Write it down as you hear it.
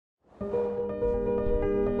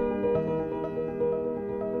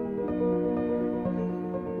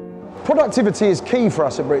Productivity is key for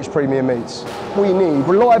us at British Premier Meats. We need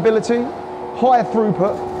reliability, high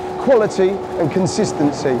throughput, quality and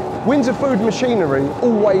consistency. Windsor Food Machinery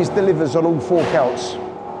always delivers on all 4 counts.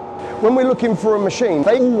 When we're looking for a machine,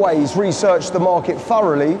 they always research the market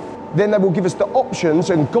thoroughly, then they will give us the options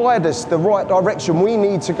and guide us the right direction we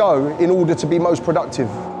need to go in order to be most productive.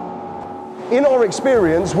 In our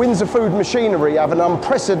experience, Windsor Food Machinery have an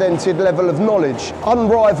unprecedented level of knowledge,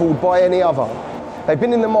 unrivaled by any other. They've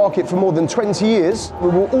been in the market for more than 20 years. We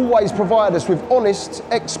will always provide us with honest,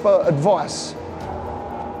 expert advice.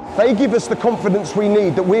 They give us the confidence we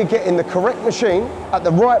need that we're getting the correct machine at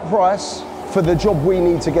the right price for the job we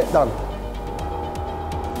need to get done.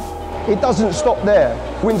 It doesn't stop there.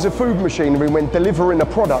 Windsor Food Machinery, when delivering a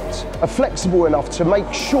product, are flexible enough to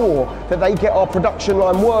make sure that they get our production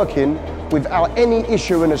line working without any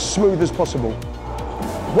issue and as smooth as possible.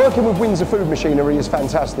 Working with Windsor Food Machinery is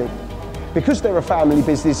fantastic. Because they're a family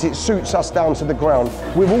business, it suits us down to the ground.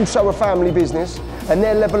 We're also a family business, and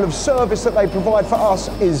their level of service that they provide for us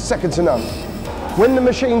is second to none. When the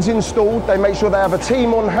machine's installed, they make sure they have a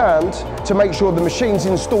team on hand to make sure the machine's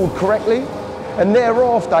installed correctly. And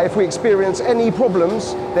thereafter, if we experience any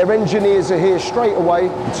problems, their engineers are here straight away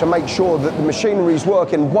to make sure that the machinery is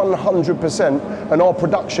working 100% and our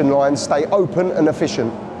production lines stay open and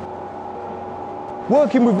efficient.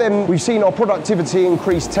 Working with them, we've seen our productivity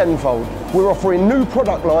increase tenfold. We're offering new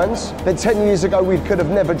product lines that 10 years ago we could have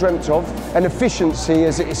never dreamt of, and efficiency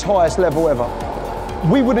is at its highest level ever.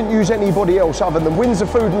 We wouldn't use anybody else other than Windsor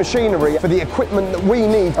Food Machinery for the equipment that we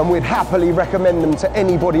need, and we'd happily recommend them to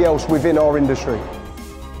anybody else within our industry.